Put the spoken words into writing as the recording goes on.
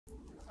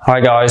Hi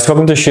guys,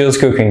 welcome to Shield's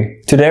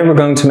Cooking. Today we're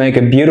going to make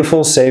a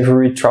beautiful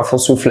savory truffle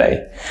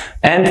soufflé.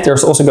 And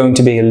there's also going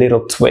to be a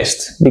little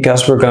twist,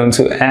 because we're going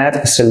to add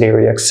a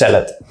celeriac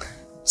salad.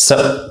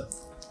 So,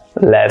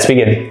 let's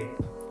begin.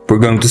 We're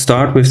going to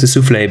start with the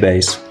soufflé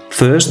base.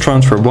 First,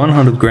 transfer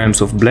 100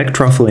 grams of black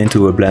truffle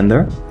into a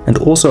blender and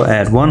also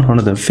add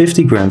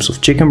 150 grams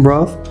of chicken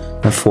broth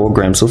and 4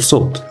 grams of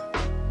salt.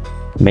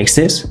 Mix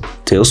this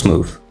till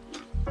smooth.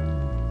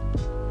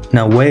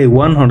 Now weigh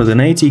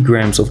 180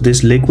 grams of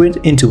this liquid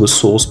into a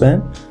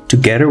saucepan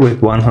together with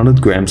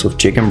 100 grams of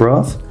chicken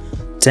broth,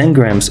 10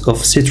 grams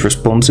of citrus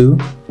ponzu,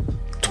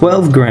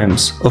 12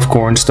 grams of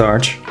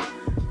cornstarch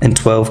and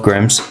 12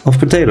 grams of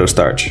potato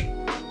starch.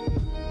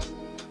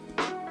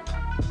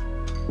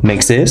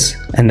 Mix this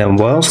and then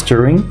while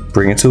stirring,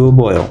 bring it to a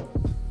boil.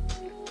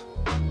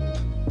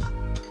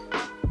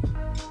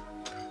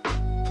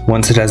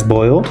 Once it has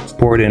boiled,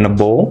 pour it in a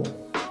bowl,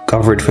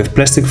 cover it with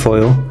plastic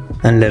foil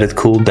and let it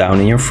cool down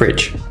in your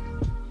fridge.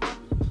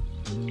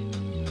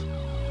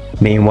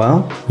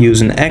 Meanwhile,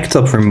 use an egg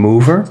top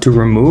remover to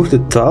remove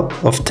the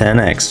top of 10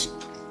 eggs.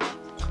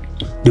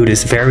 Do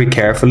this very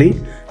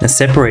carefully and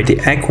separate the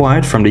egg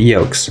white from the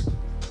yolks.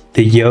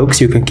 The yolks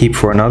you can keep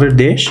for another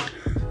dish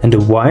and the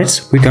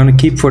whites we're going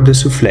to keep for the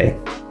soufflé.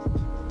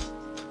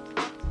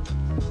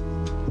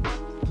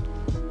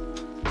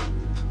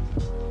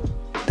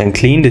 Then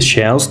clean the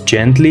shells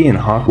gently in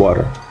hot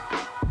water.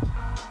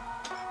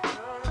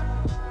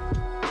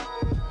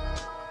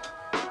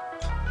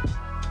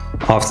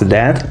 After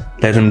that,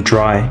 let them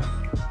dry.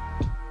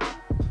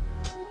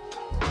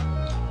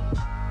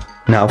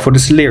 Now for the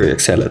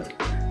celeriac salad.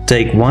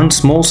 Take 1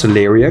 small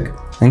celeriac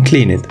and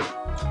clean it.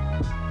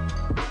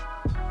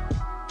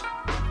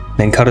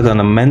 Then cut it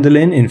on a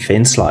mandolin in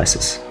thin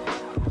slices.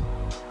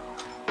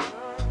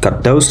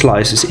 Cut those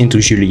slices into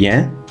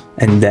julienne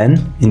and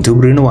then into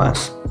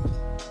brunoise.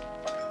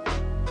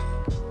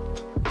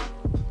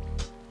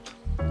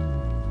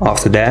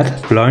 After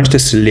that, blanch the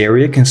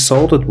celeriac in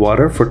salted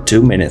water for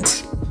 2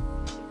 minutes.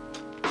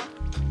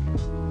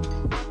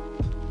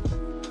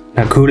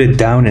 Now cool it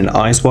down in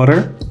ice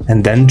water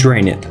and then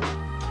drain it.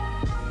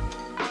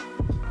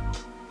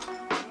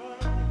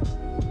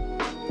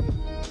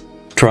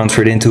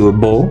 Transfer it into a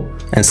bowl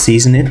and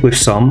season it with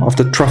some of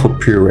the truffle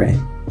puree.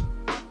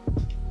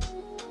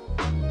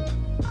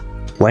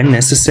 When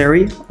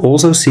necessary,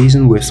 also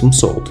season with some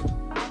salt.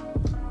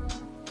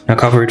 Now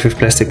cover it with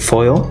plastic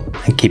foil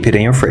and keep it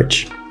in your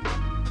fridge.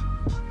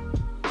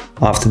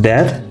 After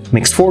that,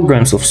 mix 4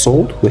 grams of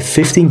salt with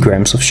 15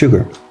 grams of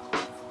sugar.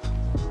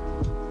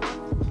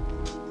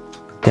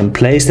 Then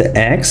place the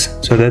eggs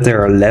so that they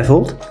are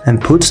leveled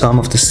and put some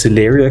of the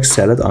celeriac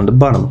salad on the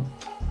bottom.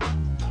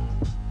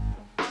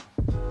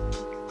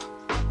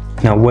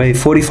 Now weigh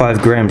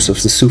 45 grams of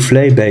the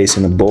soufflé base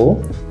in a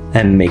bowl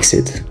and mix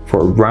it for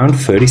around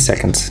 30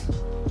 seconds.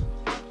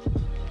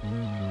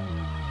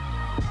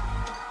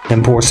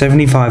 Then pour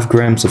 75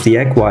 grams of the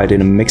egg white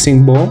in a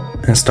mixing bowl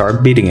and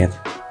start beating it.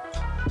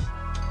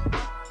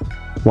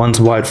 Once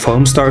white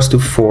foam starts to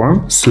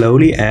form,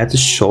 slowly add the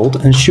salt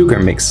and sugar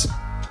mix.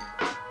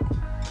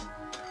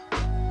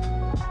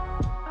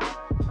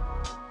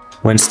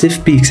 When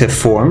stiff peaks have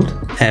formed,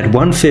 add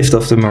 1/5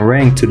 of the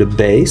meringue to the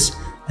base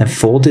and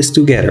fold this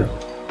together.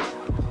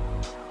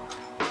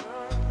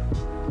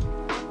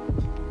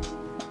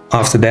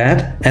 After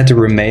that, add the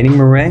remaining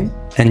meringue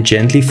and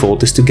gently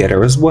fold this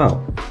together as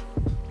well.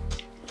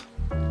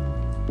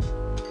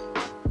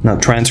 Now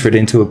transfer it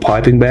into a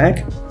piping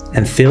bag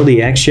and fill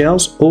the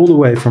eggshells all the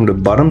way from the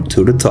bottom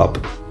to the top.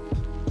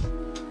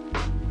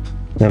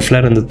 Then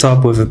flatten the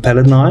top with a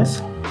palette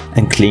knife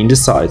and clean the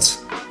sides.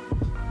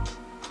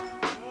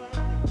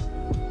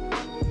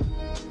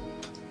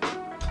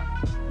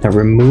 Now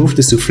remove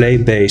the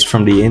soufflé base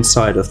from the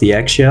inside of the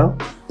eggshell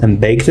and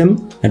bake them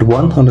at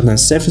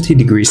 170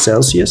 degrees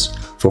Celsius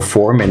for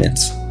 4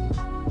 minutes.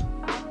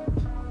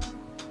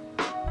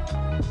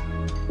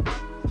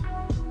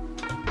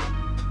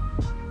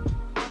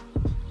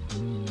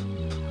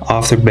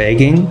 After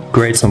baking,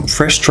 grate some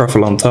fresh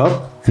truffle on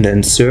top and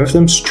then serve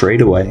them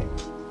straight away.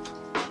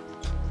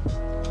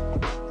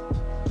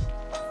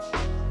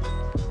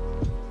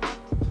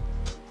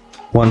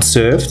 Once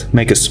served,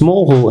 make a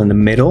small hole in the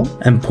middle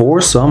and pour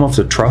some of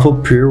the truffle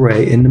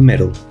puree in the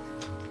middle.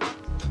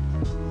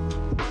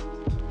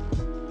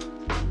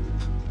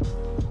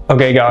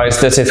 Okay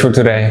guys, that's it for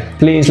today.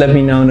 Please let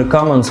me know in the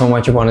comments on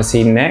what you want to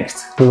see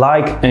next.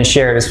 Like and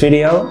share this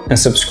video and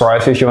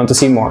subscribe if you want to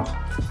see more.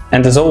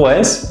 And as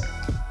always,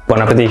 bon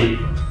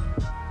appétit!